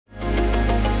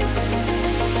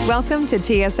Welcome to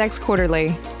TSX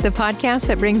Quarterly, the podcast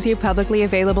that brings you publicly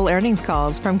available earnings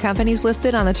calls from companies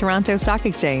listed on the Toronto Stock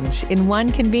Exchange in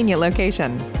one convenient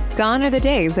location. Gone are the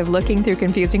days of looking through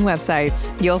confusing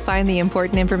websites. You'll find the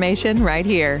important information right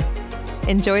here.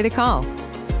 Enjoy the call.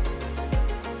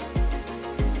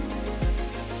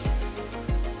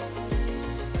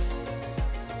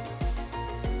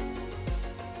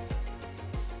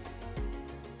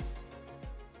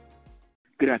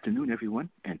 Good afternoon, everyone,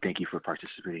 and thank you for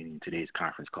participating in today's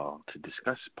conference call to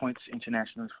discuss Points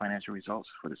International's financial results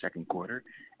for the second quarter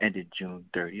ended June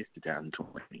 30th,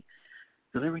 2020.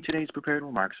 Delivering today's prepared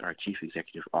remarks are Chief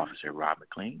Executive Officer Rob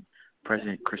MacLean,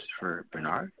 President Christopher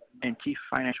Bernard, and Chief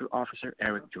Financial Officer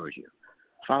Eric Georgiou.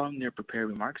 Following their prepared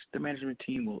remarks, the management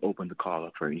team will open the call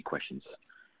up for any questions.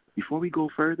 Before we go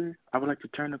further, I would like to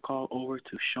turn the call over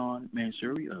to Sean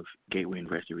Mansouri of Gateway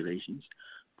Investor Relations,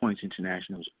 Points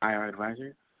International's IR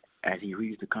advisor, as he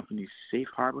reads the company's safe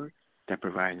harbor that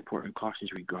provides important cautions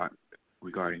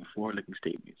regarding forward-looking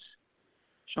statements.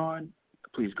 Sean,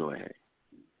 please go ahead.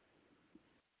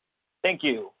 Thank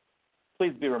you.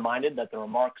 Please be reminded that the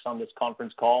remarks on this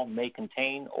conference call may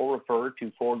contain or refer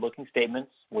to forward-looking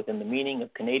statements within the meaning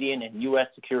of Canadian and U.S.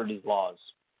 securities laws.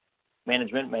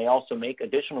 Management may also make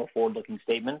additional forward-looking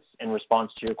statements in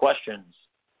response to your questions.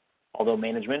 Although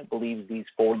management believes these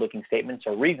forward-looking statements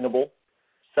are reasonable,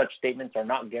 such statements are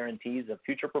not guarantees of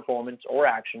future performance or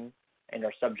action and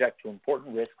are subject to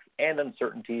important risks and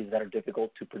uncertainties that are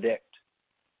difficult to predict.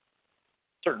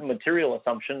 Certain material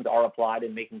assumptions are applied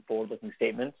in making forward-looking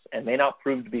statements and may not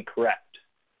prove to be correct.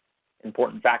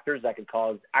 Important factors that could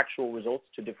cause actual results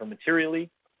to differ materially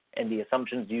and the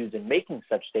assumptions used in making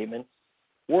such statements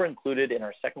were included in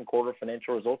our second quarter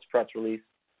financial results press release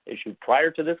issued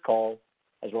prior to this call,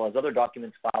 as well as other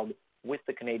documents filed with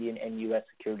the Canadian and U.S.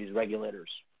 securities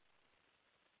regulators.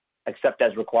 Except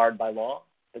as required by law,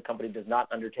 the company does not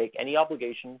undertake any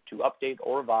obligation to update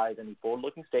or revise any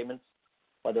forward-looking statements,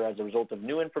 whether as a result of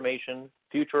new information,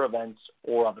 future events,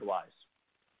 or otherwise.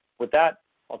 With that,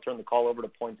 I'll turn the call over to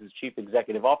Points' Chief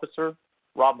Executive Officer,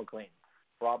 Rob MacLean.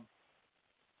 Rob?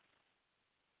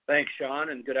 Thanks, Sean,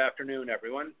 and good afternoon,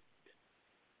 everyone.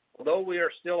 Although we are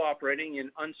still operating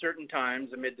in uncertain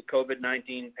times amid the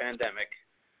COVID-19 pandemic,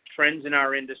 trends in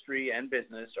our industry and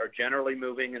business are generally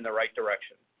moving in the right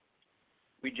direction.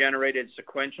 We generated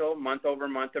sequential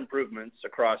month-over-month improvements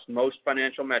across most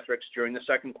financial metrics during the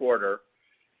second quarter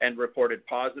and reported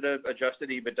positive adjusted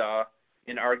EBITDA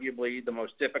in arguably the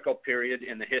most difficult period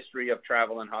in the history of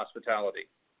travel and hospitality.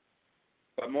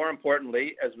 But more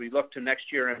importantly, as we look to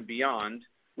next year and beyond,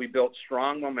 we built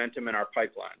strong momentum in our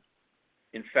pipeline.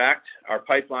 In fact, our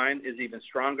pipeline is even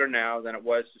stronger now than it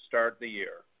was to start the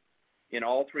year. In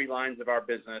all three lines of our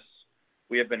business,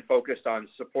 we have been focused on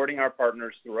supporting our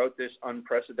partners throughout this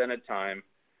unprecedented time,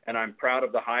 and I'm proud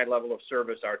of the high level of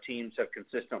service our teams have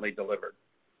consistently delivered.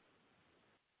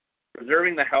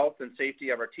 Preserving the health and safety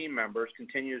of our team members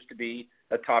continues to be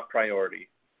a top priority.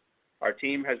 Our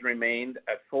team has remained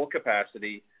at full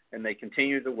capacity, and they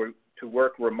continue to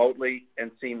work remotely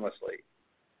and seamlessly.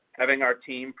 Having our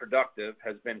team productive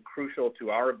has been crucial to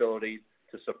our ability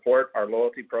to support our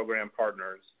loyalty program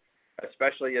partners,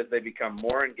 especially as they become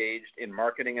more engaged in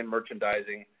marketing and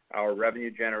merchandising our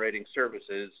revenue-generating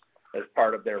services as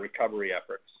part of their recovery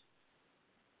efforts.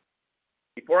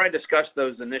 Before I discuss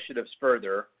those initiatives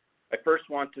further, I first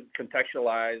want to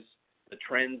contextualize the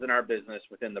trends in our business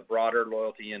within the broader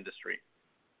loyalty industry.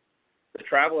 The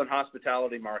travel and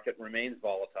hospitality market remains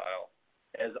volatile,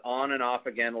 as on and off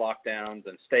again lockdowns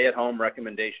and stay-at-home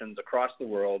recommendations across the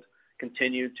world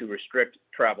continue to restrict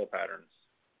travel patterns.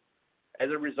 As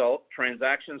a result,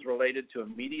 transactions related to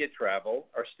immediate travel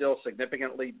are still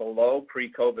significantly below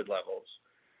pre-COVID levels,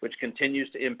 which continues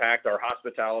to impact our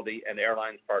hospitality and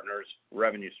airlines partners'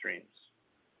 revenue streams.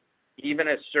 Even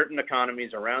as certain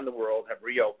economies around the world have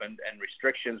reopened and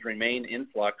restrictions remain in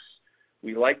flux,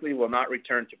 we likely will not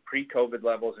return to pre-COVID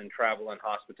levels in travel and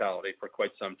hospitality for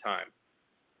quite some time.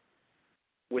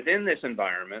 Within this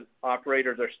environment,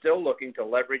 operators are still looking to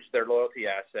leverage their loyalty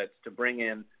assets to bring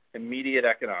in immediate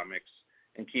economics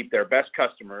and keep their best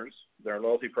customers, their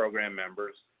loyalty program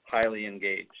members, highly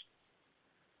engaged.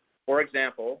 For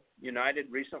example, United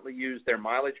recently used their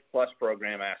Mileage Plus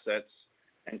program assets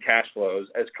and cash flows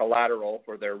as collateral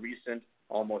for their recent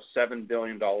almost $7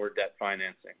 billion debt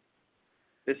financing.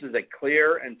 This is a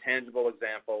clear and tangible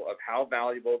example of how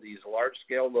valuable these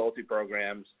large-scale loyalty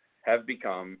programs have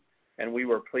become, and we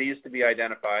were pleased to be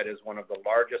identified as one of the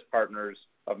largest partners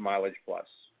of Mileage Plus.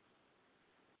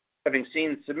 Having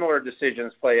seen similar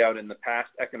decisions play out in the past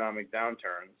economic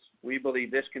downturns, we believe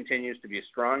this continues to be a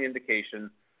strong indication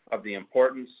of the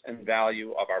importance and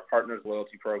value of our partners'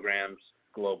 loyalty programs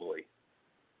globally.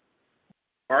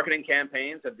 Marketing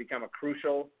campaigns have become a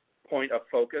crucial point of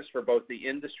focus for both the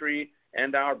industry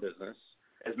and our business,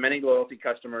 as many loyalty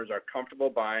customers are comfortable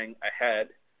buying ahead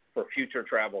for future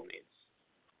travel needs.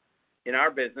 In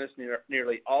our business,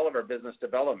 nearly all of our business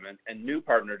development and new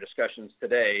partner discussions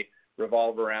today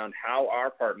revolve around how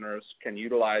our partners can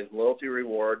utilize loyalty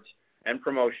rewards and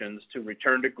promotions to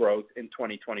return to growth in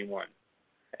 2021,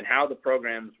 and how the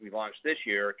programs we launched this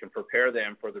year can prepare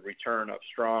them for the return of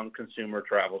strong consumer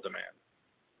travel demand.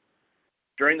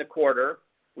 During the quarter,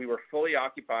 we were fully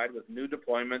occupied with new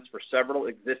deployments for several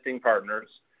existing partners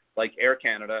like Air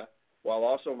Canada, while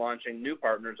also launching new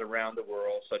partners around the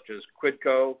world such as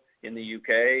Quidco in the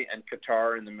UK and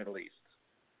Qatar in the Middle East.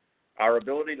 Our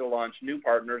ability to launch new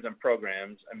partners and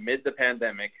programs amid the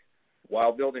pandemic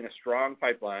while building a strong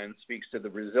pipeline speaks to the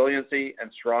resiliency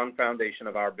and strong foundation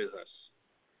of our business.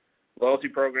 Loyalty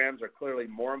programs are clearly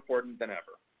more important than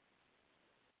ever.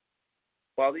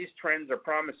 While these trends are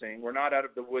promising, we're not out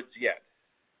of the woods yet.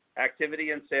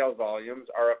 Activity and sales volumes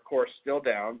are, of course, still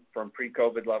down from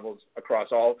pre-COVID levels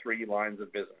across all three lines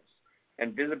of business,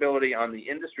 and visibility on the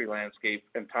industry landscape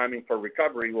and timing for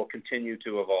recovery will continue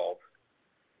to evolve.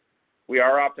 We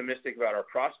are optimistic about our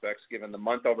prospects given the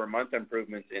month-over-month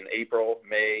improvements in April,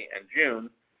 May, and June.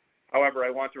 However, I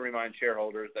want to remind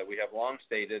shareholders that we have long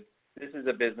stated this is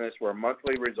a business where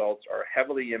monthly results are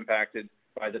heavily impacted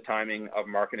by the timing of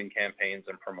marketing campaigns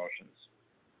and promotions.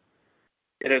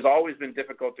 It has always been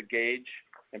difficult to gauge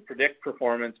and predict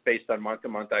performance based on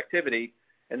month-to-month activity,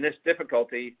 and this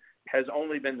difficulty has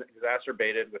only been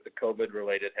exacerbated with the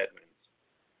COVID-related headwinds.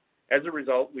 As a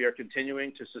result, we are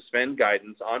continuing to suspend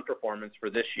guidance on performance for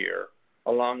this year,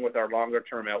 along with our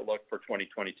longer-term outlook for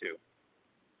 2022.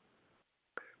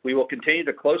 We will continue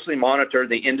to closely monitor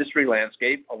the industry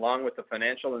landscape along with the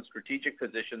financial and strategic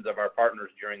positions of our partners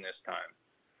during this time.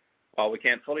 While we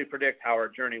can't fully predict how our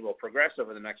journey will progress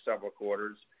over the next several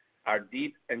quarters, our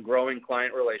deep and growing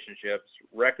client relationships,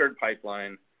 record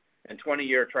pipeline, and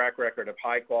 20-year track record of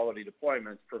high-quality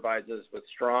deployments provides us with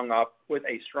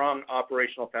a strong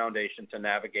operational foundation to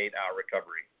navigate our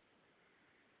recovery.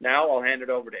 Now I'll hand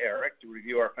it over to Eric to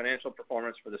review our financial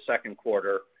performance for the second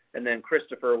quarter, and then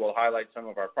Christopher will highlight some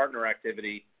of our partner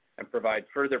activity and provide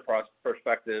further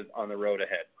perspective on the road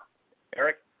ahead.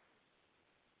 Eric?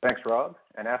 Thanks, Rob,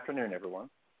 and afternoon, everyone.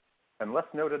 Unless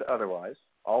noted otherwise,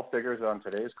 all figures on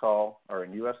today's call are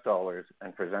in U.S. dollars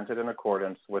and presented in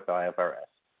accordance with IFRS.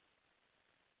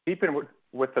 Keeping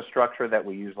with the structure that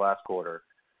we used last quarter,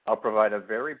 I'll provide a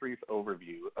very brief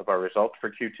overview of our results for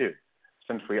Q2,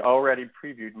 since we already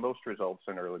previewed most results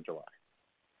in early July.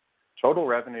 Total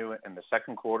revenue in the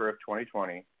second quarter of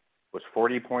 2020 was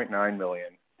 $40.9 million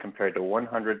compared to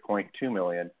 $100.2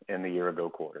 million in the year-ago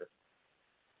quarter.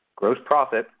 Gross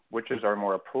profit, which is our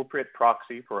more appropriate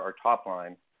proxy for our top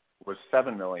line, was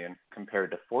 $7 million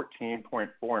compared to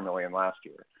 $14.4 million last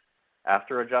year,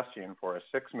 after adjusting for a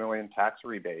 $6 million tax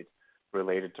rebate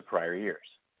related to prior years.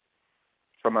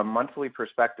 From a monthly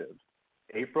perspective,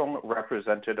 April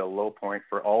represented a low point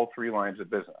for all three lines of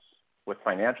business, with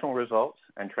financial results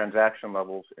and transaction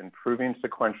levels improving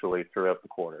sequentially throughout the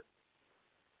quarter.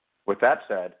 With that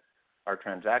said, our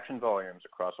transaction volumes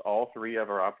across all three of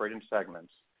our operating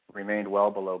segments remained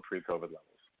well below pre-COVID levels.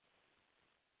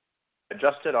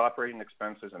 Adjusted operating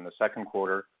expenses in the second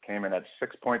quarter came in at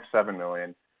 $6.7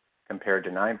 million compared to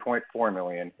 $9.4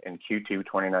 million in Q2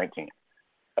 2019,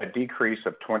 a decrease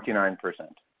of 29%.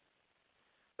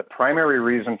 The primary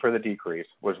reason for the decrease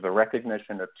was the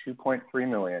recognition of $2.3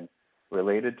 million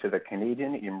related to the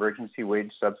Canadian Emergency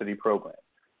Wage Subsidy Program,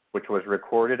 which was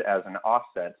recorded as an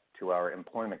offset to our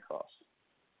employment costs.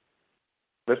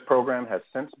 This program has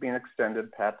since been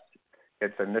extended past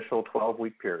its initial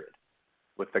 12-week period,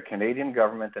 with the Canadian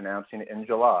government announcing in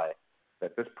July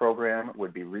that this program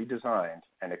would be redesigned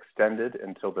and extended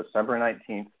until December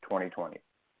 19, 2020.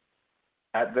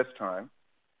 At this time,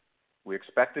 we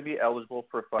expect to be eligible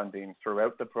for funding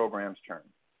throughout the program's term.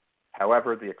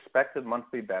 However, the expected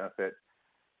monthly benefit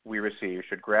we receive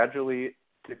should gradually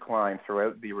decline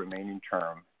throughout the remaining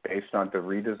term based on the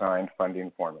redesigned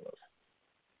funding formulas.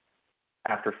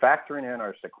 After factoring in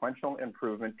our sequential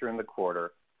improvement during the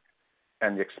quarter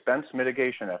and the expense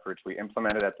mitigation efforts we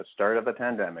implemented at the start of the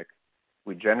pandemic,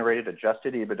 we generated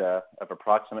adjusted EBITDA of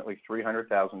approximately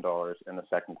 $300,000 in the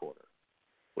second quarter,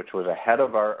 which was ahead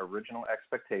of our original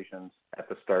expectations at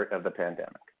the start of the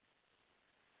pandemic.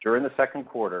 During the second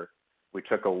quarter, we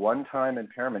took a one-time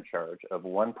impairment charge of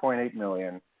 $1.8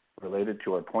 million related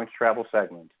to our Points Travel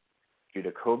segment due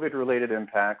to COVID-related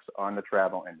impacts on the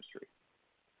travel industry.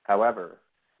 However,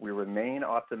 we remain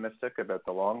optimistic about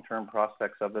the long-term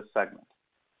prospects of this segment,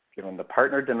 given the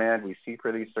partner demand we see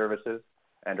for these services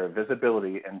and our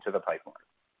visibility into the pipeline.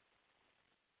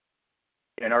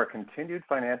 In our continued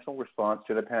financial response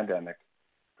to the pandemic,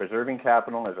 preserving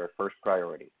capital is our first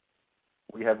priority.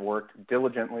 We have worked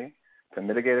diligently to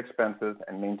mitigate expenses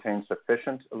and maintain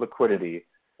sufficient liquidity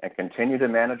and continue to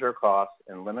manage our costs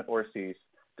and limit or cease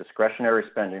discretionary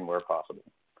spending where possible.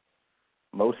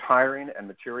 Most hiring and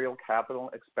material capital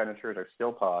expenditures are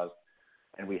still paused,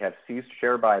 and we have ceased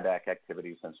share buyback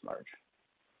activity since March.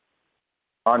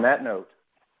 On that note,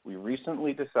 we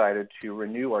recently decided to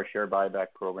renew our share buyback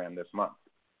program this month.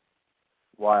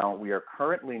 While we are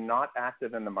currently not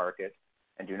active in the market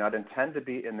and do not intend to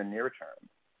be in the near term,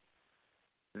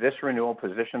 this renewal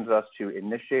positions us to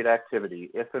initiate activity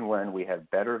if and when we have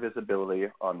better visibility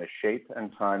on the shape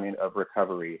and timing of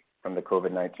recovery from the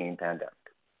COVID-19 pandemic.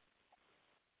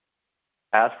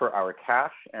 As for our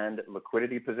cash and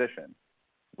liquidity position,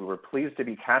 we were pleased to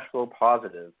be cash flow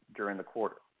positive during the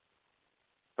quarter.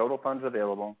 Total funds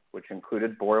available, which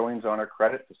included borrowings on our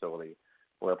credit facility,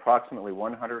 were approximately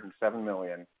 $107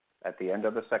 million at the end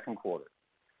of the second quarter,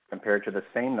 compared to the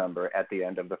same number at the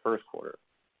end of the first quarter.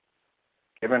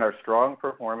 Given our strong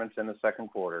performance in the second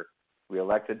quarter, we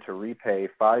elected to repay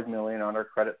 $5 million on our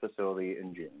credit facility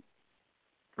in June,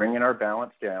 bringing our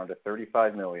balance down to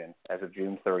 $35 million as of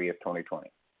June 30th, 2020.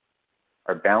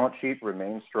 Our balance sheet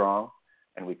remains strong,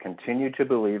 and we continue to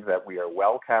believe that we are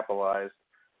well capitalized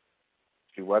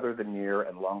to weather the near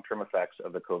and long-term effects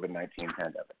of the COVID-19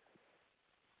 pandemic.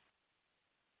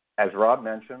 As Rob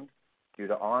mentioned, due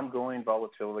to ongoing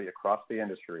volatility across the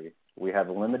industry, we have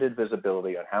limited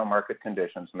visibility on how market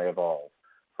conditions may evolve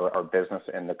for our business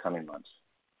in the coming months.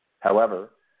 However,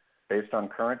 based on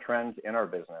current trends in our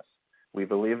business, we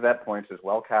believe that Points is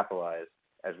well capitalized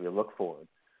as we look forward,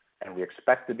 and we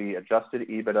expect to be adjusted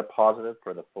EBITDA positive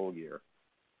for the full year.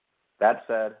 That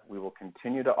said, we will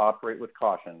continue to operate with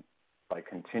caution by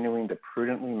continuing to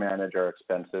prudently manage our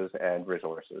expenses and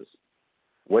resources.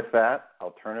 With that,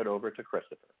 I'll turn it over to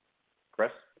Christopher.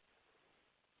 Chris?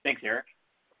 Thanks, Eric.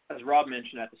 As Rob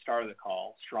mentioned at the start of the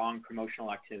call, strong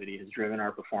promotional activity has driven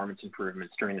our performance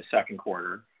improvements during the second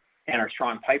quarter, and our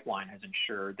strong pipeline has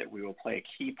ensured that we will play a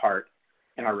key part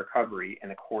in our recovery in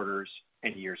the quarters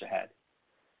and years ahead.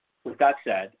 With that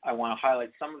said, I want to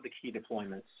highlight some of the key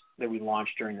deployments that we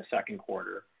launched during the second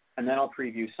quarter, and then I'll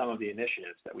preview some of the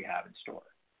initiatives that we have in store.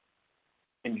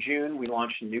 In June, we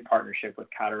launched a new partnership with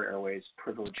Qatar Airways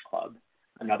Privilege Club,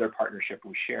 another partnership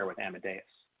we share with Amadeus.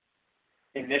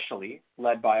 Initially,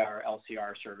 led by our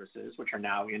LCR services, which are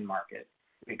now in market,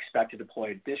 we expect to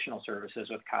deploy additional services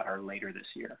with Qatar later this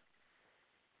year.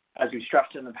 As we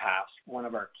stressed in the past, one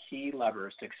of our key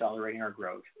levers to accelerating our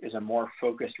growth is a more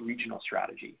focused regional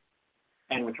strategy.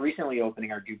 And with recently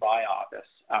opening our Dubai office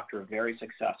after a very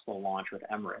successful launch with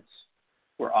Emirates,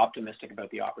 we're optimistic about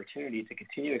the opportunity to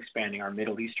continue expanding our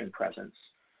Middle Eastern presence,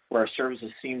 where our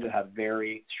services seem to have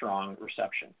very strong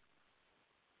reception.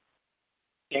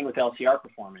 Staying with LCR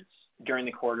performance, during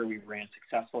the quarter we ran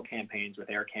successful campaigns with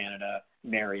Air Canada,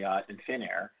 Marriott, and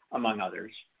Finnair, among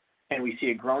others, and we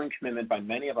see a growing commitment by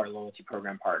many of our loyalty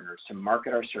program partners to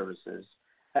market our services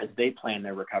as they plan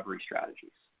their recovery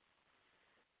strategies.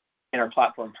 In our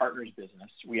platform partners business,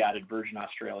 we added Virgin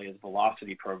Australia's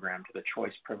Velocity program to the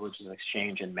Choice Privileges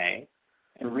Exchange in May,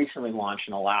 and recently launched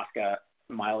an Alaska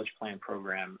mileage plan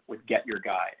program with Get Your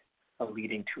Guide, a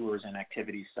leading tours and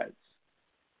activities sites.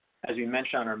 As we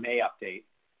mentioned on our May update,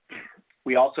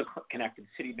 we also connected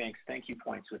Citibank's Thank You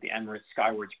Points with the Emirates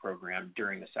Skywards program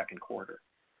during the second quarter.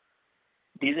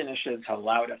 These initiatives have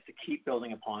allowed us to keep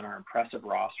building upon our impressive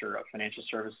roster of financial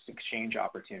services exchange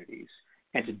opportunities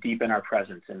and to deepen our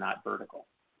presence in that vertical,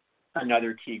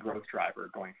 another key growth driver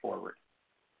going forward.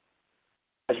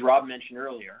 As Rob mentioned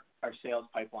earlier, our sales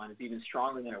pipeline is even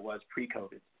stronger than it was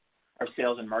pre-COVID. Our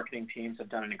sales and marketing teams have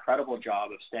done an incredible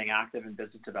job of staying active in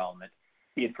business development,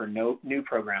 be it for new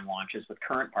program launches with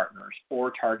current partners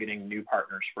or targeting new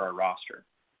partners for our roster.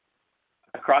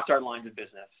 Across our lines of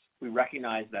business, we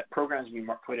recognize that programs we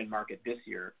put in market this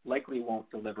year likely won't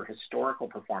deliver historical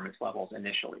performance levels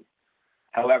initially.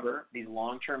 However, these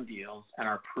long-term deals and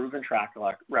our proven track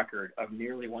record of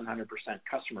nearly 100%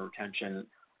 customer retention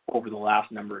over the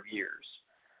last number of years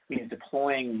means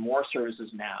deploying more services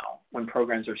now when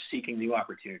programs are seeking new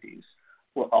opportunities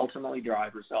will ultimately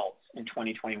drive results in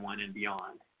 2021 and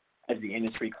beyond as the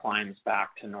industry climbs back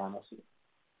to normalcy.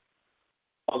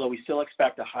 Although we still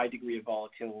expect a high degree of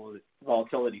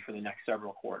volatility for the next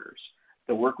several quarters,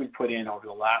 the work we've put in over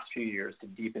the last few years to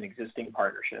deepen existing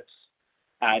partnerships,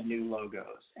 add new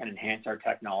logos, and enhance our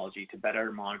technology to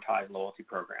better monetize loyalty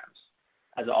programs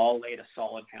has all laid a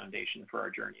solid foundation for our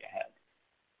journey ahead.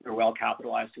 We're well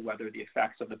capitalized to weather the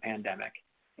effects of the pandemic,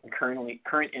 and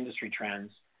current industry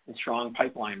trends and strong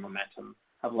pipeline momentum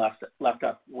have left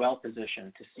us well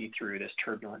positioned to see through this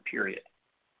turbulent period.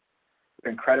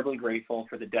 We're incredibly grateful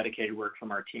for the dedicated work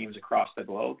from our teams across the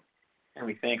globe, and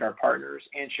we thank our partners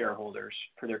and shareholders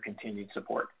for their continued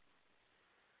support.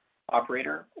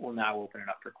 Operator, we'll now open it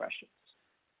up for questions.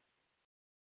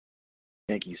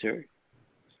 Thank you, sir.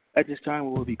 At this time,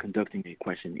 we will be conducting a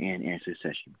question and answer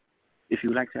session. If you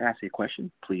would like to ask a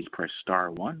question, please press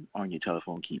star 1 on your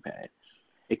telephone keypad.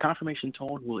 A confirmation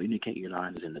tone will indicate your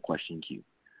line is in the question queue.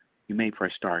 You may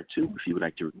press star 2 if you would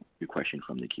like to remove your question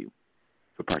from the queue.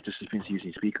 For participants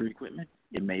using speaker equipment,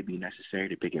 it may be necessary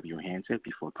to pick up your handset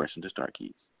before pressing the star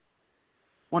keys.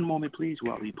 One moment, please,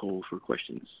 while we poll for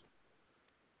questions.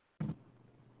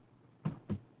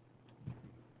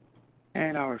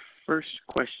 And our first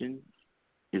question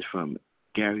is from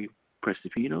Gary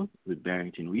Prestopino with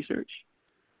Barrington Research.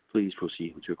 Please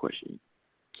proceed with your question.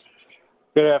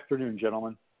 Good afternoon,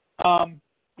 gentlemen.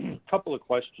 Couple of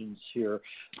questions here.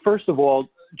 First of all,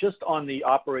 just on the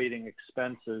operating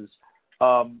expenses,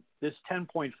 this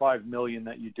 $10.5 million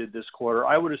that you did this quarter,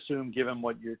 I would assume, given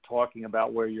what you're talking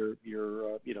about, where you're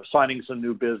signing some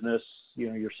new business,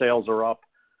 your sales are up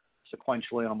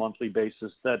sequentially on a monthly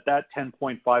basis, that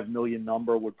 $10.5 million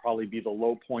number would probably be the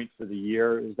low point for the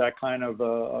year. Is that kind of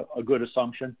a good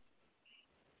assumption?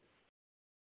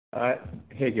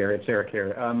 Hey, Gary, it's Eric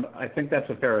here. I think that's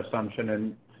a fair assumption,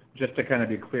 and just to kind of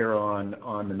be clear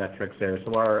on the metrics there.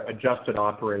 So our adjusted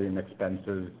operating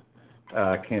expenses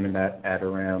came in at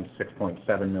around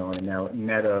 $6.7 million. Now,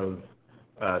 net of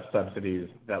subsidies,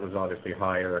 that was obviously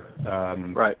higher,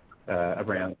 right,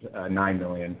 around $9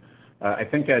 million. I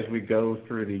think as we go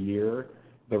through the year,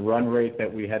 the run rate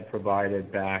that we had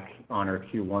provided back on our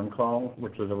Q1 call,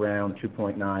 which was around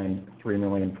 $2.93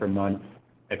 million per month,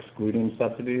 excluding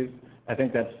subsidies, I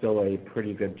think that's still a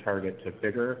pretty good target to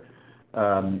figure.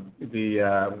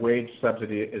 The wage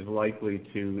subsidy is likely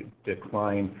to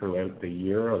decline throughout the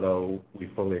year, although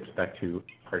we fully expect to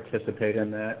participate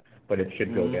in that, but it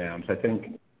should go down. So I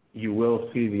think you will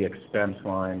see the expense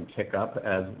line tick up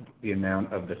as the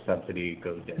amount of the subsidy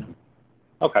goes down.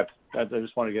 Okay. I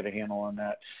just want to get a handle on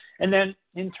that. And then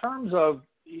in terms of,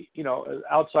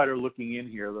 outsider looking in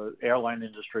here, the airline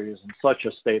industry is in such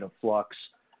a state of flux.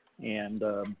 And,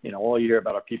 all you hear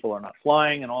about are people are not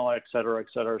flying and all that, et cetera, et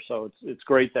cetera. So it's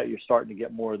great that you're starting to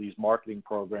get more of these marketing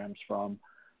programs from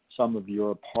some of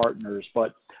your partners.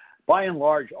 But by and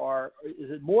large, is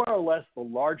it more or less the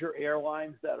larger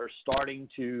airlines that are starting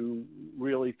to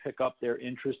really pick up their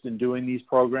interest in doing these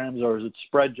programs, or is it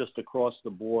spread just across the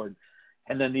board?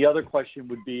 And then the other question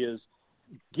would be is,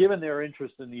 given their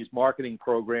interest in these marketing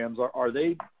programs, are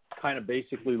they kind of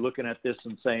basically looking at this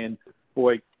and saying,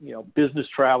 boy, business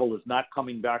travel is not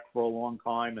coming back for a long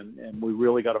time, and we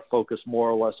really got to focus more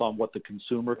or less on what the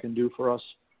consumer can do for us?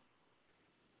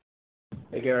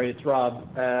 Hey, Gary, it's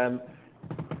Rob. The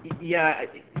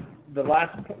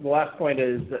last point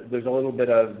is that there's a little bit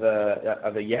of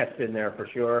a yes in there for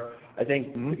sure. I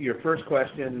think your first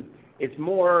question, it's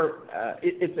more,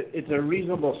 it's a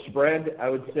reasonable spread. I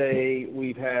would say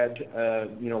we've had,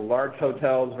 large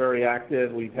hotels very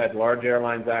active. We've had large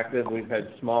airlines active. We've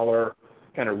had smaller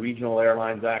kind of regional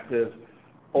airlines active.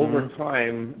 Over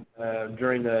time,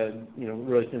 during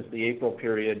really since the April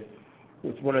period,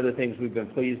 it's one of the things we've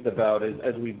been pleased about is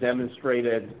as we've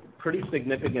demonstrated pretty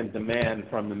significant demand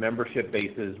from the membership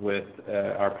bases with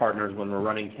our partners when we're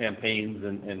running campaigns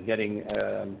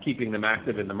and keeping them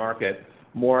active in the market.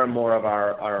 More and more of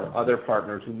our other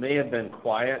partners who may have been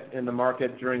quiet in the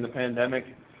market during the pandemic,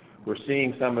 we're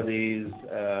seeing some of these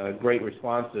great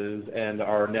responses and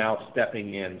are now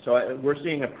stepping in. So we're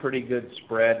seeing a pretty good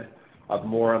spread of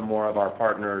more and more of our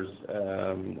partners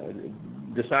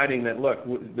deciding that, look,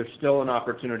 there's still an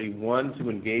opportunity, one, to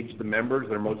engage the members,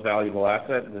 their most valuable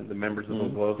asset, the members of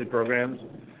those loyalty programs,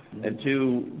 and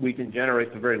two, we can generate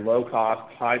some very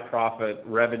low-cost, high-profit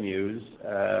revenues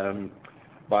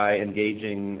by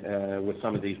engaging with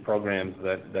some of these programs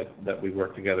that we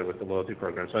work together with the loyalty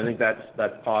program. So I think that's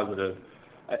positive.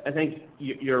 I think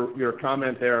your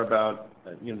comment there about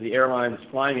the airlines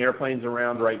flying airplanes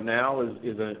around right now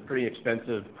is a pretty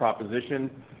expensive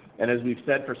proposition. And as we've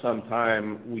said for some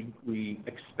time, we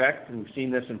expect, and we've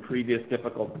seen this in previous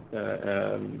difficult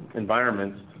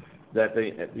environments, that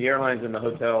the airlines and the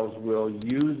hotels will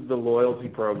use the loyalty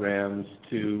programs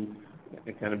to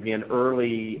kind of be an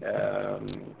early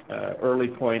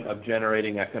point of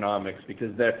generating economics,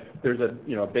 because there's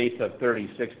a base of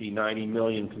 30, 60, 90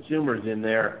 million consumers in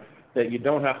there that you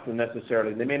don't have to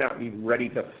necessarily, they may not be ready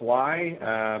to fly,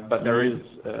 but there is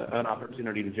an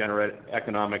opportunity to generate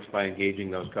economics by engaging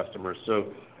those customers.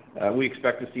 So we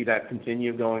expect to see that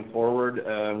continue going forward.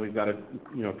 We've got a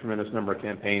tremendous number of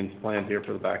campaigns planned here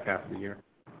for the back half of the year.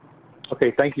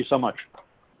 Okay, thank you so much.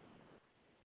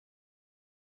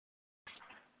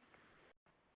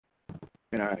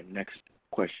 And our next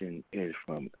question is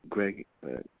from Greg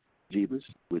Gibas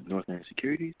with Northland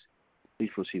Securities. Please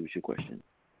proceed with your question.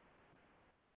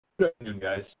 Good afternoon,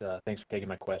 guys. Thanks for taking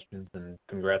my questions, and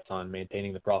congrats on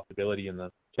maintaining the profitability in the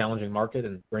challenging market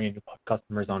and bringing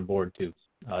customers on board, too.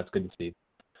 It's good to see.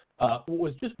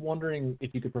 Was just wondering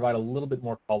if you could provide a little bit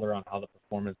more color on how the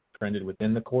performance trended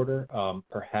within the quarter,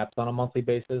 perhaps on a monthly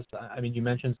basis. I mean, you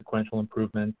mentioned sequential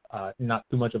improvement, not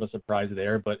too much of a surprise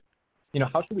there, but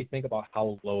how should we think about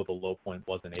how low the low point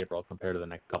was in April compared to the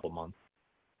next couple months?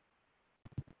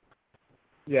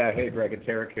 Yeah. Hey, Greg, it's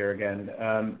Eric here again.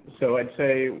 So I'd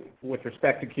say with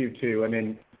respect to Q2, I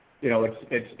mean,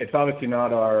 it's obviously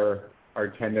not our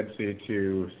tendency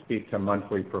to speak to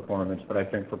monthly performance, but I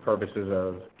think for purposes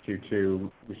of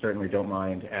Q2, we certainly don't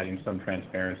mind adding some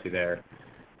transparency there.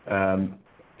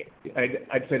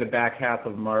 I'd say the back half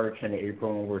of March and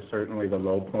April were certainly the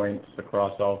low points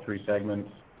across all three segments.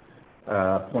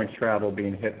 Points travel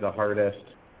being hit the hardest,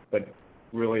 but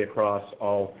really across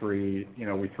all three,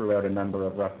 we threw out a number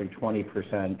of roughly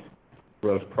 20%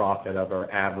 gross profit of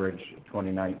our average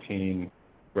 2019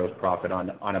 gross profit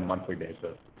on a monthly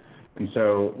basis. And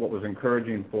so what was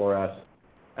encouraging for us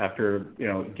after,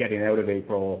 getting out of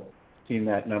April, seeing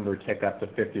that number tick up to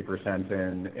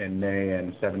 50% in May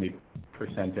and 70%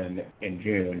 in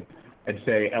June, I'd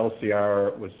say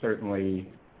LCR was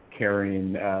certainly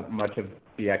carrying much of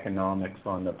the economics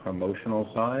on the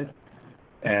promotional side.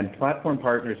 And platform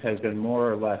partners has been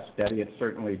more or less steady. It's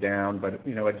certainly down, but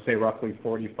I'd say roughly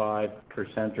 45%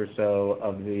 or so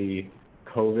of the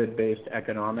COVID-based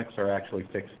economics are actually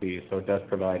fixed fees, so it does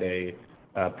provide a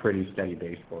pretty steady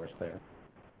base for us there.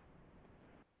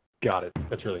 Got it.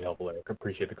 That's really helpful, Eric.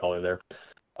 Appreciate the color there.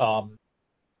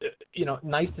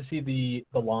 Nice to see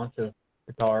the launch of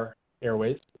Qatar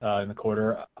Airways in the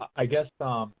quarter. I guess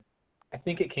I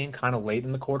think it came kind of late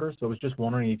in the quarter, so I was just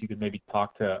wondering if you could maybe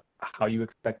talk to how you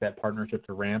expect that partnership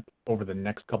to ramp over the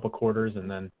next couple quarters,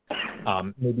 and then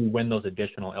maybe when those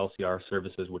additional LCR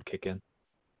services would kick in.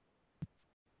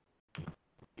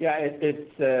 Yeah,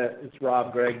 it's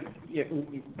Rob, Greg.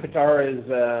 Qatar is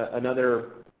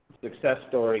another success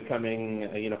story coming,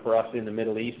 for us in the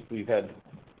Middle East. We've had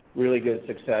really good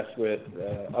success with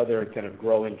other kind of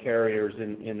growing carriers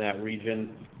in that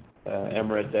region.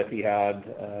 Emirates, Etihad,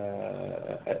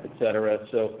 et cetera.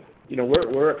 So,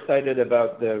 we're excited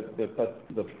about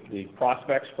the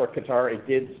prospects for Qatar. It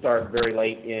did start very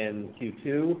late in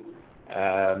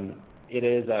Q2. It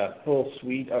is a full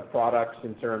suite of products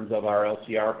in terms of our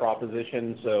LCR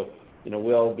proposition. So,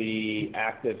 we'll be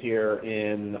active here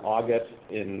in August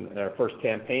in our first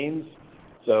campaigns.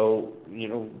 So,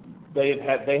 they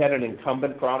had an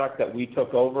incumbent product that we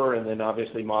took over and then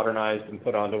obviously modernized and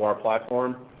put onto our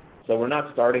platform. So we're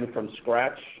not starting from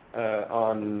scratch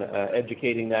on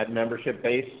educating that membership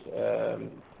base.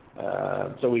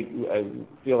 So I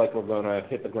feel like we're going to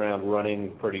hit the ground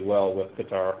running pretty well with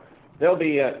Qatar. They'll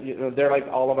be, they're like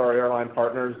all of our airline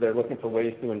partners. They're looking for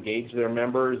ways to engage their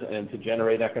members and to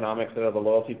generate economics out of the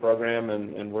loyalty program,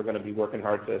 and we're going to be working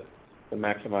hard to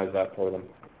maximize that for them.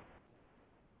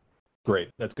 Great.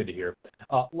 That's good to hear.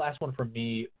 Last one from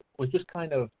me was just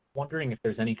kind of wondering if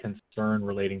there's any concern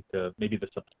relating to maybe the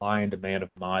supply and demand of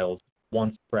miles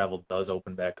once travel does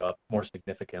open back up more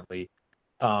significantly.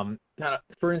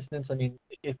 For instance, I mean,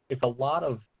 if a lot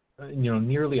of,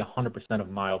 nearly 100% of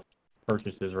miles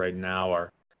purchases right now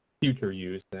are future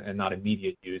use and not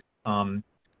immediate use,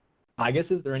 I guess,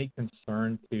 is there any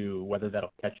concern to whether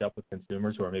that'll catch up with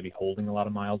consumers who are maybe holding a lot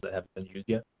of miles that haven't been used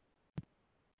yet?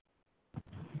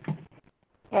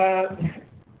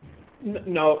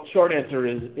 No, short answer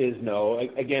is no.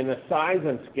 Again, the size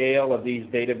and scale of these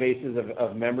databases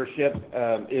of membership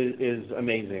is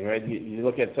amazing, right? You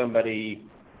look at somebody,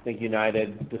 I think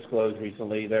United disclosed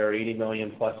recently, there are 80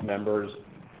 million plus members.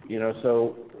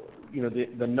 So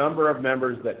the number of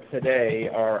members that today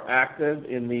are active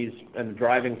in these and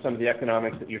driving some of the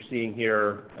economics that you're seeing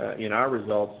here in our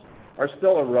results are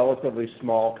still a relatively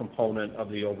small component of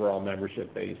the overall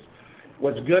membership base.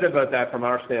 What's good about that from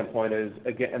our standpoint is,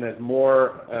 again, as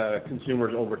more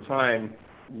consumers over time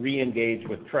re-engage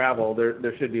with travel,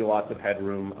 there should be lots of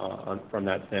headroom from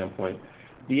that standpoint.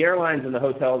 The airlines and the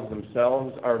hotels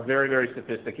themselves are very, very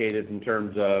sophisticated in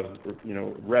terms of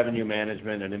revenue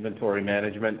management and inventory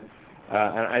management.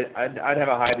 And I'd have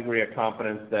a high degree of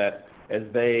confidence that as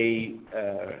they,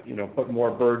 put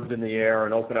more birds in the air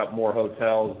and open up more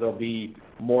hotels, there'll be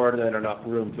more than enough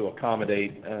room to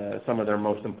accommodate some of their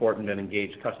most important and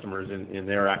engaged customers in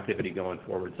their activity going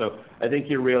forward. So I think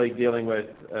you're really dealing with,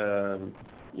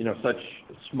 such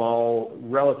small,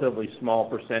 relatively small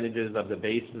percentages of the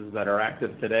bases that are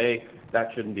active today. That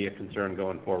shouldn't be a concern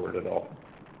going forward at all.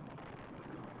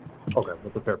 Okay,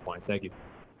 that's a fair point. Thank you.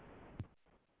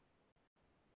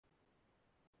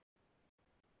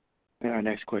 And our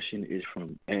next question is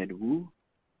from Ed Wu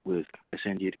with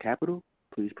Ascendiant Capital.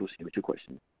 Please proceed with your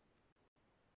question.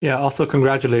 Yeah, also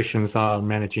congratulations on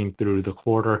managing through the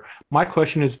quarter. My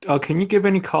question is, can you give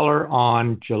any color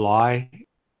on July?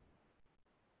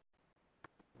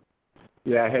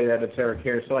 Yeah, hey, Ed, it's Eric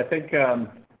here. So I think,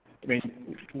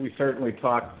 we certainly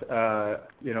talked, on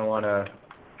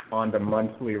the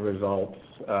monthly results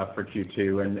for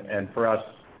Q2, and for us,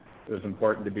 it was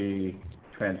important to be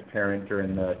transparent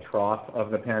during the trough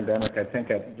of the pandemic. I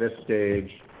think at this stage,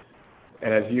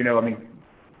 and as you know,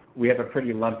 we have a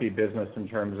pretty lumpy business in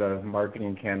terms of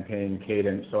marketing campaign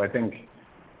cadence. So I think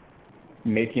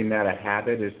making that a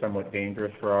habit is somewhat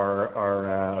dangerous for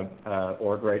our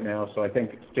org right now. So I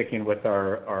think sticking with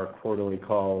our quarterly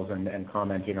calls and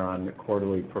commenting on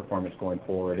quarterly performance going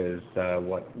forward is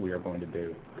what we are going to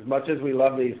do. As much as we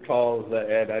love these calls,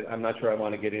 Ed, I'm not sure I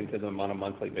want to get into them on a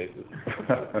monthly basis.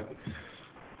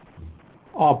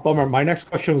 Oh, bummer. My next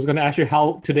question was going to ask you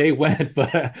how today went, but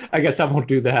I guess I won't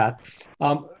do that.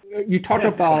 You talked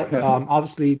about,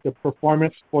 obviously, the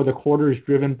performance for the quarter is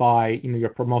driven by, your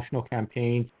promotional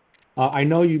campaigns. I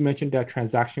know you mentioned that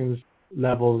transactions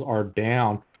levels are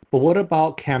down, but what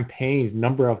about campaigns,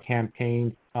 number of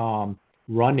campaigns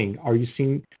running? Are you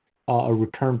seeing a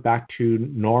return back to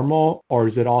normal, or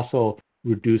is it also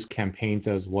reduced campaigns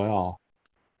as well?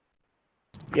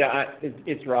 Yeah,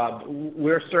 it's Rob.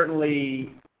 We're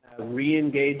certainly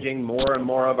re-engaging more and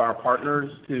more of our partners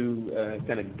to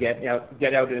kind of get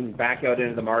out and back out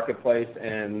into the marketplace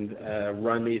and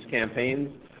run these campaigns.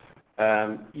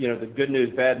 The good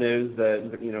news, bad news,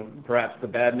 perhaps the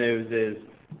bad news is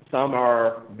some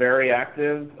are very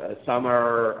active, some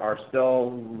are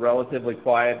still relatively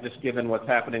quiet, just given what's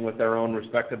happening with their own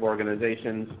respective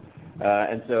organizations.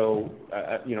 And so,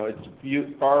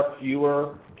 it's far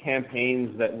fewer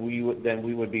campaigns than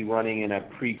we would be running in a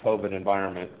pre-COVID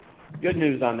environment. Good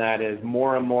news on that is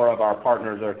more and more of our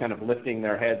partners are kind of lifting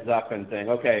their heads up and saying,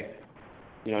 okay,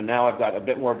 now I've got a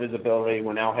bit more visibility.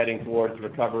 We're now heading towards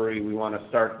recovery. We want to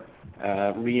start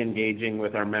re-engaging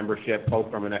with our membership,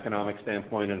 both from an economic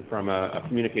standpoint and from a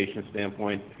communication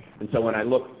standpoint. And so when I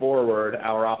look forward,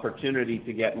 our opportunity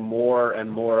to get more and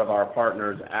more of our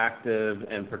partners active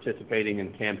and participating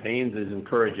in campaigns is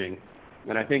encouraging.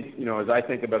 And I think, as I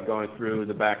think about going through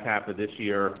the back half of this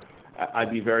year,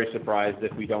 I'd be very surprised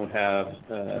if we don't have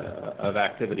of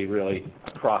activity really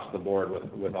across the board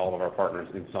with all of our partners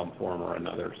in some form or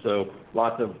another. So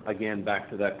lots of, again,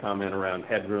 back to that comment around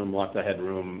headroom, lots of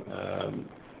headroom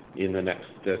in the next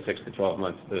 6 to 12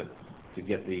 months to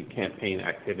get the campaign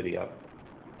activity up.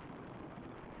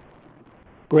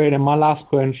 Great. And my last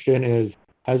question is,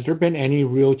 has there been any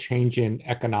real change in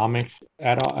economics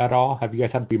at all? Have you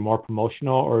guys had to be more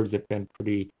promotional, or has it been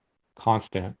pretty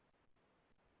constant?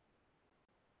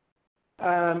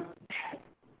 I'd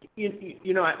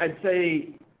say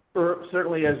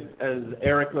certainly as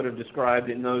Eric would have described,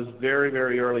 in those very,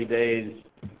 very early days,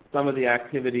 some of the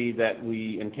activity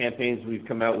and campaigns we've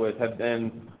come out with have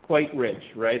been quite rich,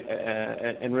 right?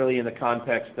 And really in the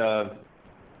context of,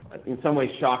 in some ways,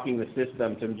 shocking the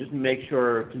system to just make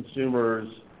sure consumers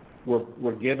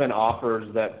were given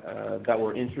offers that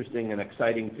were interesting and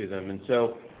exciting to them. And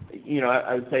so,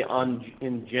 I would say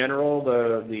in general,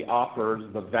 the offers,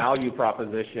 the value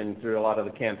proposition through a lot of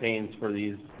the campaigns for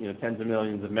these, tens of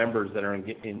millions of members that are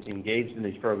engaged in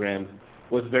these programs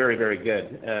was very, very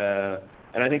good.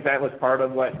 And I think that was part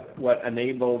of what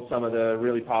enabled some of the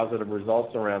really positive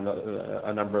results around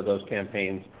a number of those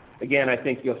campaigns. Again, I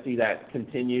think you'll see that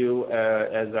continue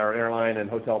as our airline and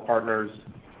hotel partners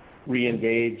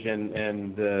re-engage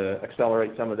and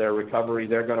accelerate some of their recovery.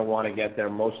 They're going to want to get their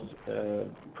most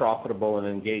profitable and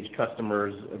engaged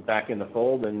customers back in the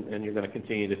fold, and you're going to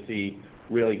continue to see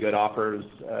really good offers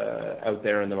out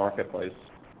there in the marketplace.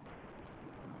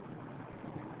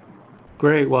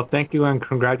 Great. Well, thank you and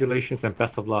congratulations and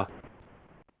best of luck.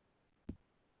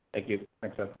 Thank you.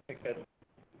 Thanks, Ed. Thanks, Ed.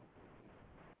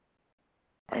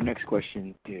 Our next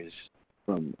question is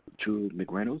from Drew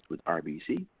McReynolds with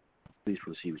RBC. Please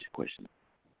proceed with your question.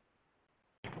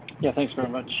 Yeah, thanks very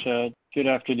much. Good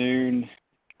afternoon.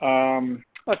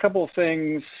 A couple of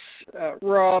things.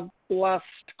 Rob, last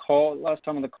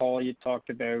time on the call, you talked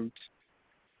about,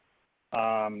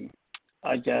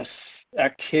 I guess,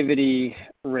 activity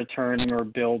returning or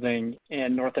building,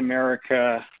 and North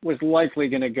America was likely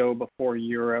going to go before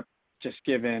Europe, just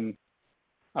given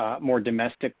more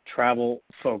domestic travel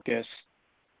focus.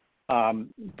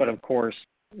 But of course,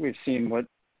 we've seen what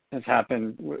has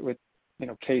happened with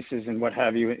cases and what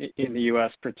have you in the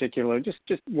U.S. particularly.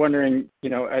 Just wondering,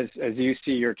 as you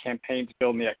see your campaigns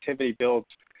build and the activity builds,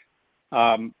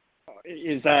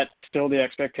 is that still the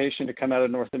expectation to come out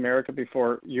of North America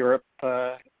before Europe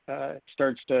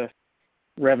starts to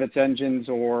rev its engines,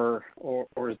 or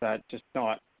is that just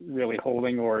not really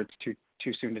holding, or it's too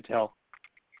soon to tell?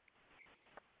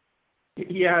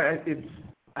 Yeah,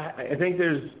 I think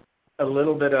there's a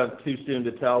little bit of too soon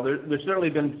to tell. There's certainly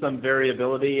been some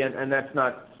variability, and that's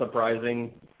not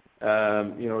surprising.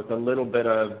 It's a little bit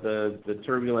of the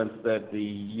turbulence that the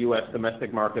U.S.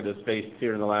 domestic market has faced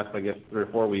here in the last, 3 or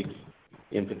 4 weeks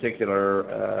in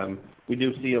particular. We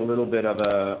do see a little bit of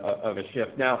a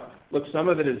shift. Now, look, some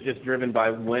of it is just driven by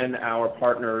when our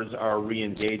partners are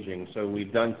re-engaging. So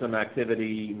we've done some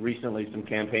activity recently, some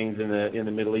campaigns in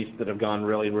the Middle East that have gone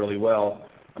really, really well.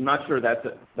 I'm not sure that's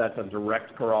a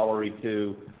direct corollary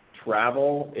to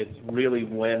travel. It's really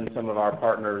when some of our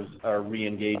partners are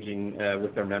re-engaging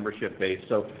with their membership base.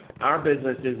 So our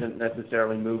business isn't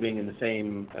necessarily moving in the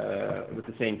same with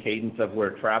the same cadence of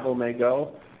where travel may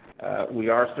go. We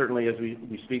are certainly, as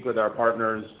we speak with our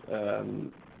partners,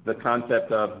 the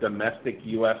concept of domestic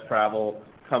U.S. travel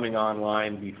coming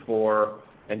online before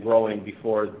and growing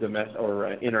before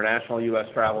international U.S.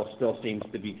 travel still seems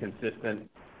to be consistent.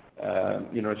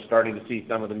 Starting to see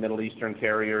some of the Middle Eastern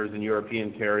carriers and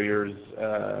European carriers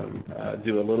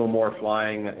do a little more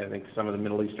flying. I think some of the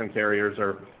Middle Eastern carriers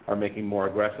are making more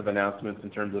aggressive announcements in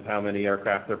terms of how many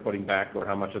aircraft they're putting back or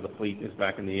how much of the fleet is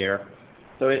back in the air.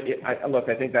 So,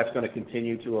 I think that's going to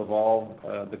continue to evolve.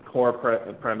 The core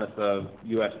premise of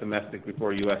U.S. domestic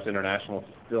before U.S. international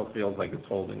still feels like it's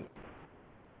holding.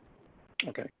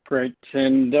 Okay, great.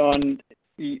 And on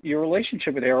your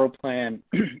relationship with Aeroplan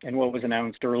and what was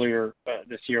announced earlier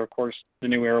this year, of course, the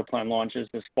new Aeroplan launches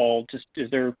this fall. Just is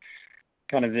there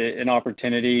kind of an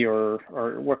opportunity, or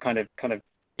what kind of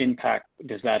impact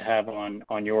does that have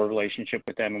on your relationship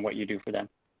with them and what you do for them?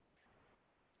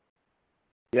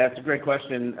 Yeah, it's a great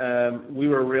question. We've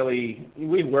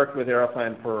worked with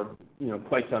Aeroplan for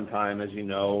quite some time, as you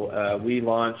know. We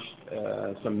launched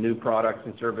some new products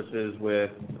and services with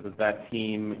that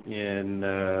team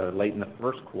late in the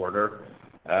first quarter,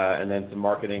 and then some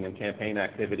marketing and campaign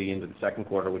activity into the second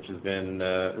quarter, which has been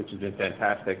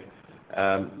fantastic.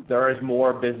 There is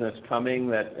more business coming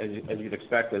that, as you'd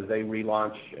expect, as they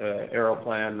relaunch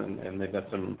Aeroplan, and they've got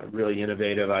some really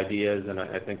innovative ideas, and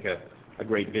I think a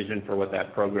great vision for what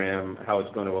that program, how it's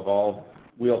going to evolve.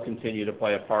 We'll continue to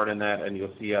play a part in that, and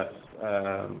you'll see us,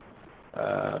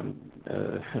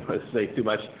 let's say too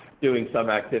much, doing some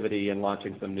activity and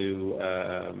launching some new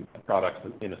products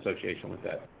in association with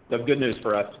that. So good news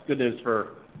for us. Good news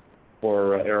for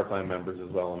Aeroplan members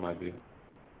as well, in my view.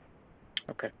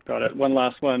 Okay, got it. One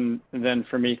last one then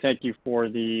for me. Thank you for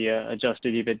the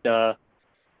adjusted EBITDA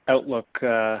outlook.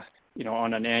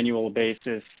 On an annual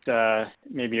basis,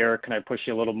 maybe, Eric, can I push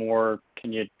you a little more?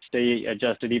 Can you stay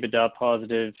adjusted EBITDA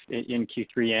positive in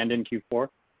Q3 and in Q4?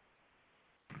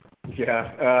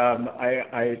 Yeah,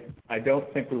 I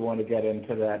don't think we want to get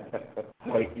into that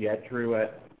quite yet, Drew,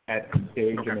 at this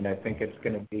stage. I mean, I think it's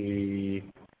going to be,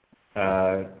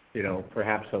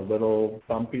 perhaps a little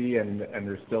bumpy, and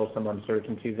there's still some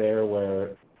uncertainty there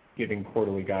where giving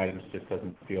quarterly guidance just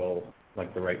doesn't feel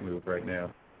like the right move right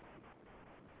now.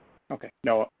 Okay.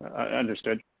 No,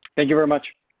 understood. Thank you very much.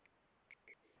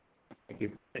 Thank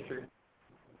you. Thank you.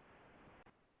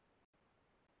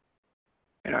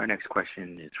 And our next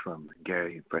question is from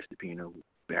Gary Prestopino with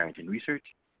Barrington Research.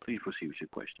 Please proceed with your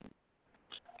question.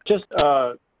 Just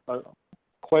a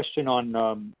question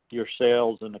on your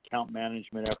sales and account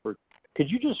management effort.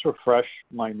 Could you just refresh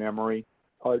my memory?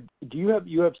 Do you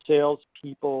have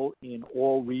salespeople in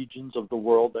all regions of the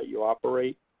world that you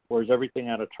operate, or is everything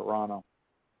out of Toronto?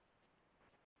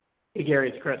 Hey, Gary,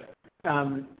 it's Chris.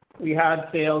 We have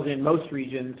sales in most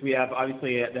regions. We have,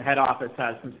 obviously, the head office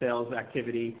has some sales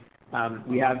activity.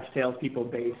 We have salespeople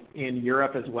based in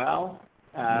Europe as well.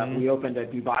 We opened a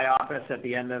Dubai office at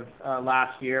the end of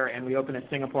last year, and we opened a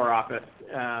Singapore office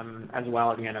as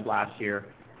well at the end of last year.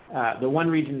 The one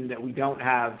region that we don't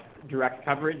have direct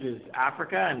coverage is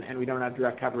Africa, and we don't have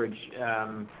direct coverage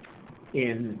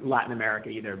in Latin America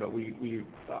either. But we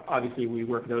obviously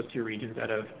work those two regions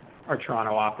out of our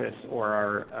Toronto office or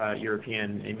our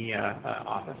European EMEA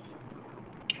office.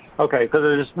 Okay,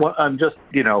 because I'm just,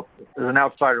 as an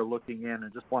outsider looking in,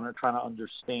 and just trying to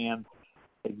understand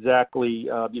exactly,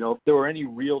 if there were any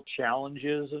real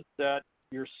challenges that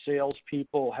your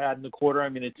salespeople had in the quarter. I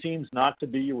mean, it seems not to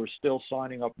be. You were still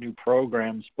signing up new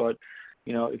programs, but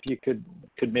if you could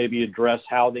maybe address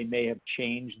how they may have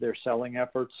changed their selling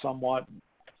efforts somewhat,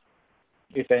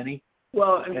 if any.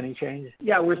 Well, any change?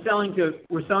 Yeah, we're selling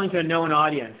to a known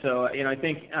audience. So I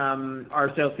think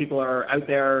our salespeople are out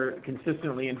there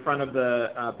consistently in front of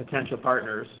the potential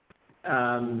partners,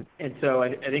 and so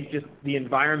I think just the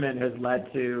environment has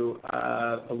led to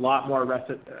a lot more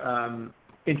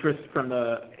interest from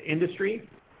the industry,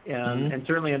 and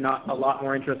certainly a lot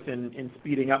more interest in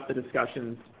speeding up the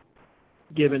discussions,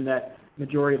 given that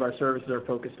majority of our services are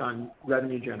focused on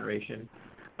revenue generation.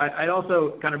 I'd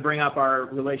also kind of bring up our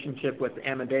relationship with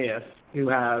Amadeus, who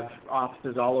have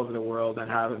offices all over the world and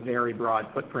have a very broad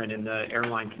footprint in the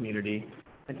airline community.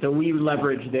 And so we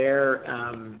leverage their,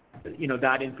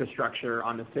 that infrastructure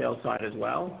on the sales side as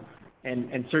well.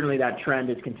 And certainly that trend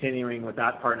is continuing with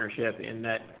that partnership in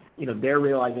that, their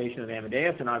realization of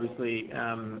Amadeus and obviously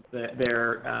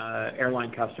their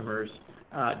airline customers'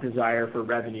 desire for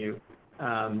revenue.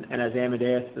 And as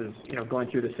Amadeus is, going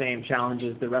through the same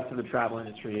challenges the rest of the travel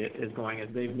industry is going, as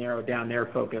they've narrowed down their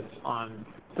focus on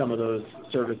some of those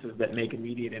services that make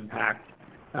immediate impact,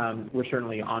 we're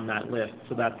certainly on that list.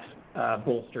 So that's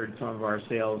bolstered some of our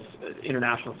sales,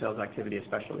 international sales activity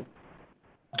especially.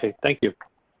 Okay, thank you.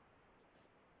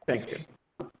 Thanks, Jim.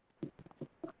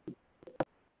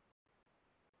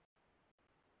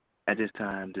 At this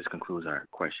time, this concludes our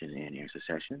question and answer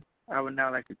session. I would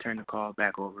now like to turn the call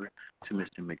back over to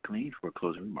Mr. McLean for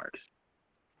closing remarks.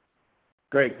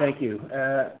 Great, thank you.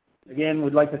 Again,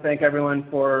 we'd like to thank everyone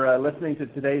for listening to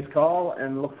today's call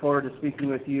and look forward to speaking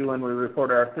with you when we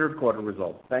report our third quarter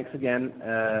results. Thanks again,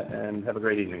 and have a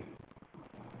great evening.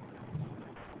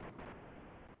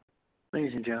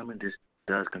 Ladies and gentlemen, this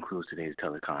does conclude today's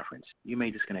teleconference. You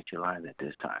may disconnect your lines at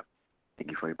this time.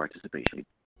 Thank you for your participation.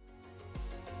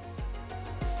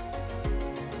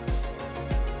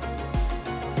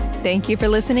 Thank you for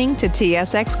listening to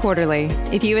TSX Quarterly.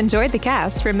 If you enjoyed the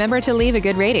cast, remember to leave a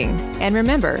good rating. And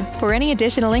remember, for any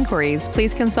additional inquiries,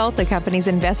 please consult the company's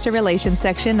investor relations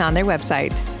section on their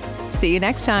website. See you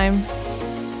next time.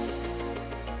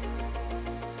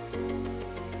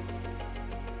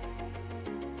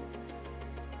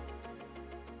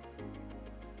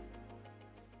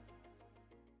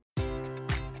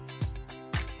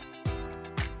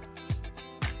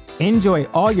 Enjoy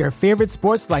all your favorite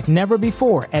sports like never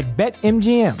before at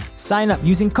BetMGM. Sign up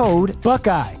using code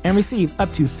Buckeye and receive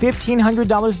up to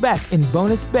 $1,500 back in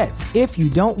bonus bets if you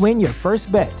don't win your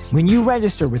first bet. When you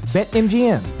register with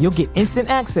BetMGM, you'll get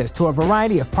instant access to a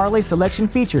variety of parlay selection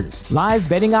features, live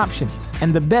betting options,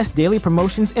 and the best daily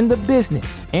promotions in the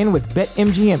business. And with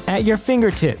BetMGM at your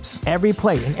fingertips, every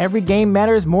play and every game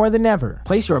matters more than ever.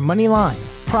 Place your money line,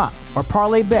 prop, or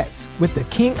parlay bets with the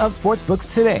king of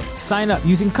sportsbooks today. Sign up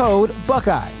using code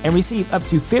Buckeye and receive up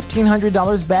to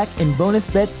 $1,500 back in bonus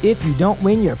bets if you don't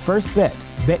win your first bet.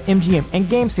 BetMGM and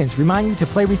GameSense remind you to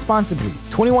play responsibly.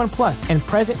 21 plus and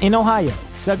present in Ohio,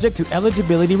 subject to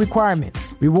eligibility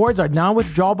requirements. Rewards are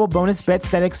non-withdrawable bonus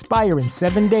bets that expire in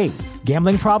 7 days.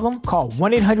 Gambling problem? Call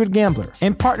 1-800-GAMBLER.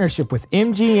 In partnership with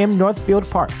MGM Northfield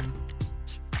Park.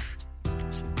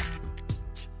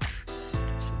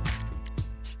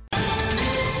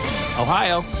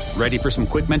 Ohio, ready for some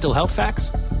quick mental health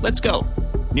facts? Let's go.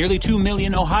 Nearly 2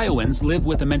 million Ohioans live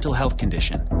with a mental health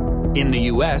condition. In the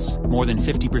U.S., more than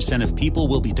 50% of people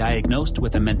will be diagnosed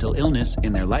with a mental illness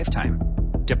in their lifetime.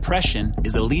 Depression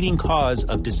is a leading cause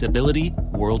of disability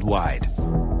worldwide.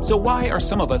 So why are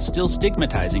some of us still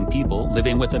stigmatizing people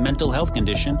living with a mental health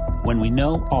condition when we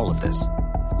know all of this?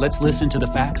 Let's listen to the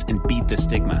facts and beat the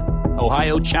stigma.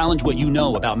 Ohio, challenge what you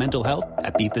know about mental health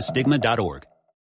at beatthestigma.org.